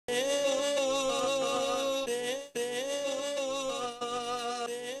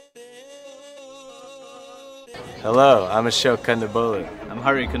Hello, I'm Pop Kondabolu. I'm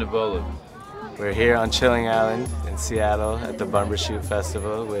Hari Kondabolu. We're here on Chilling Island in Seattle at the Bumbershoot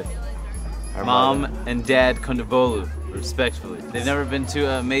Festival with our Mom mother. and Dad Kondabolu, respectfully. They've never been to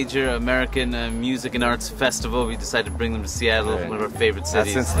a major American music and arts festival. We decided to bring them to Seattle, Right. one of our favorite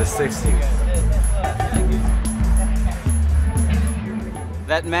cities. That's since the 60s.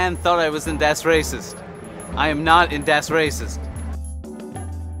 That man thought I was in Das Racist. I am not in Das Racist.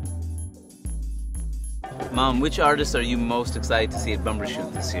 Mom, which artists are you most excited to see at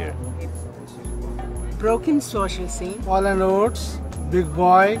Bumbershoot this year? Broken Social Scene, Fallen Oats, Big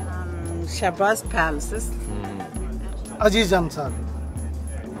Boy, Shabazz Palaces. Aziz Ansari.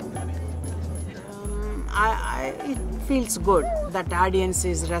 It feels good that audience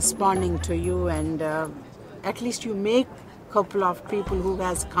is responding to you, and at least you make a couple of people who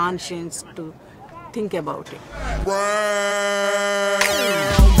has conscience to think about it.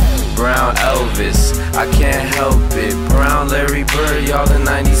 Brown Elvis, I can't help it. Brown Larry Bird, y'all the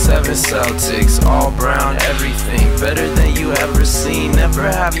 97 Celtics. All brown, everything better than you ever seen. Never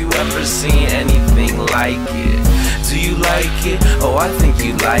have you ever seen anything like it. Do you like it? Oh, I think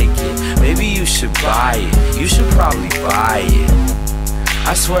you like it. Maybe you should buy it. You should probably buy it.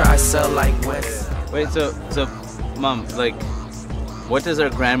 I swear I sell like West. Wait, so Mom, like, what does our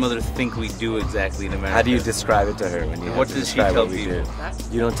grandmother think we do exactly in America? How do you describe it to her when you have What to does she describe tell what we people?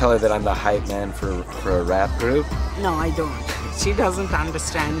 do? You don't tell her that I'm the hype man for a rap group? No, I don't. She doesn't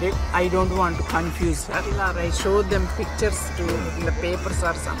understand it. I don't want to confuse her. Or I show them pictures in the papers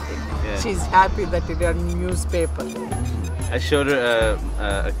or something. Yeah. She's happy that it is a newspaper. I showed her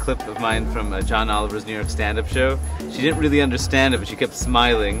a clip of mine from John Oliver's New York stand-up show. She didn't really understand it, but she kept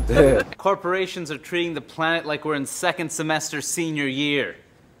smiling. Corporations are treating the planet like we're in second semester senior year.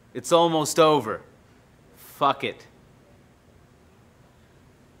 It's almost over. Fuck it.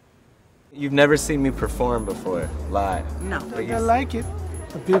 You've never seen me perform before, live. No. But I like it.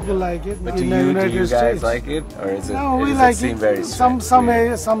 The people like it. But in do the you United guys States. like it? Or is it, No, we does like it seem it. very Some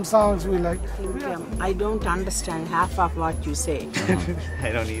weird? some songs we like. I don't understand half of what you say. I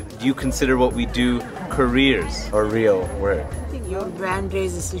don't either. Do you consider what we do careers? Or real work? I think your band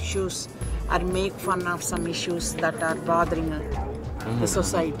raises issues or make fun of some issues that are bothering the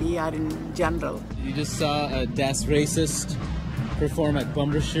society or in general. You just saw a Das Racist perform at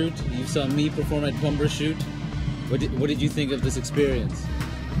Bumbershoot. You saw me perform at Bumbershoot. What did you think of this experience?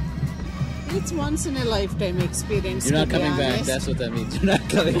 It's once in a lifetime experience. You're not to be coming back, honest. that's what that means. You're not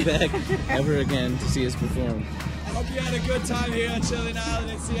coming back ever again to see us perform. I hope you had a good time here on Chilling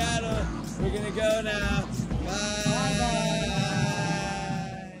Island in Seattle. We're gonna go now. Bye.